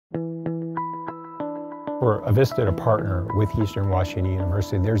For Avista to partner with Eastern Washington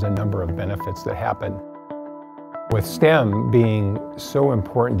University, there's a number of benefits that happen. With STEM being so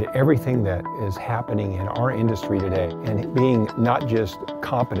important to everything that is happening in our industry today, and being not just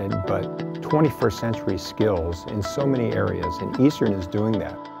competent, but 21st century skills in so many areas, and Eastern is doing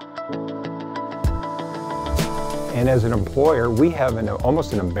that. And as an employer, we have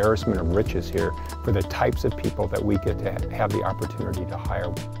almost an embarrassment of riches here for the types of people that we get to have the opportunity to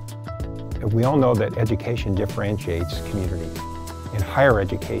hire. We all know that education differentiates communities, and higher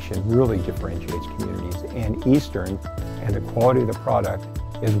education really differentiates communities. And Eastern and the quality of the product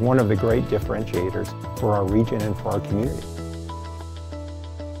is one of the great differentiators for our region and for our community.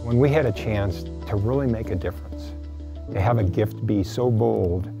 When we had a chance to really make a difference, to have a gift be so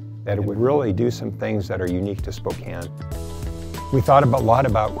bold that it would really do some things that are unique to Spokane, we thought a lot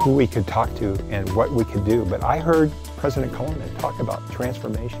about who we could talk to and what we could do. But I heard President Cullinan talk about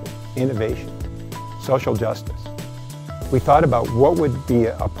transformation, innovation, social justice. We thought about what would be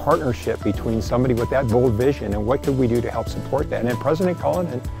a partnership between somebody with that bold vision and what could we do to help support that. And then President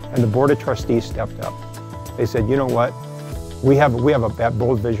Cullinan and the Board of Trustees stepped up. They said, you know what, we have that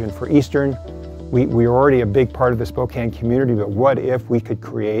bold vision for Eastern. We are already a big part of the Spokane community, but what if we could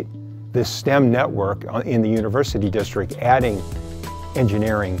create this STEM network in the University District, adding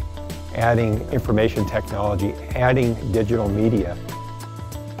engineering, adding information technology, adding digital media,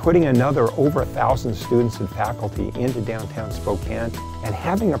 putting another over 1,000 students and faculty into downtown Spokane, and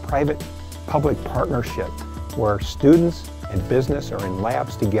having a private-public partnership where students and business are in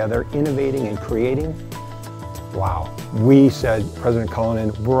labs together, innovating and creating. Wow. We said, President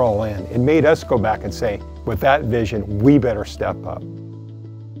Cullinan, we're all in. It made us go back and say, with that vision, we better step up.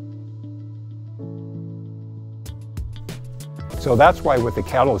 So that's why with the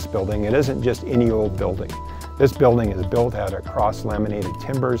Catalyst building, it isn't just any old building. This building is built out of cross-laminated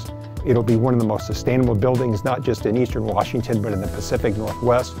timbers. It'll be one of the most sustainable buildings, not just in Eastern Washington, but in the Pacific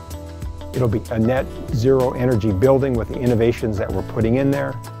Northwest. It'll be a net zero energy building with the innovations that we're putting in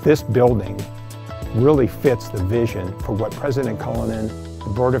there. This building really fits the vision for what President Cullinan,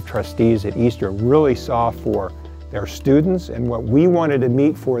 the Board of Trustees at Eastern really saw for their students and what we wanted to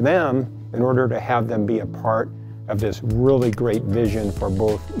meet for them in order to have them be a part of this really great vision for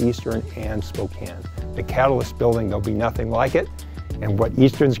both Eastern and Spokane. The Catalyst building, there'll be nothing like it. And what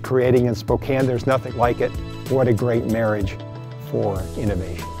Eastern's creating in Spokane, there's nothing like it. What a great marriage for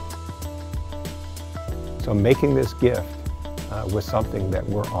innovation. So making this gift was something that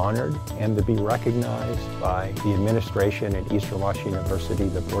we're honored, and to be recognized by the administration at Eastern Washington University,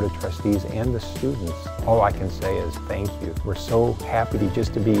 the Board of Trustees, and the students. All I can say is thank you. We're so happy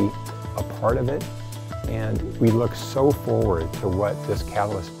to be a part of it. And we look so forward to what this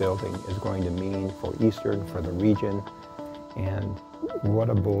Catalyst building is going to mean for Eastern, for the region, and what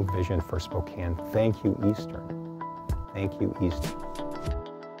a bold vision for Spokane. Thank you, Eastern. Thank you, Eastern.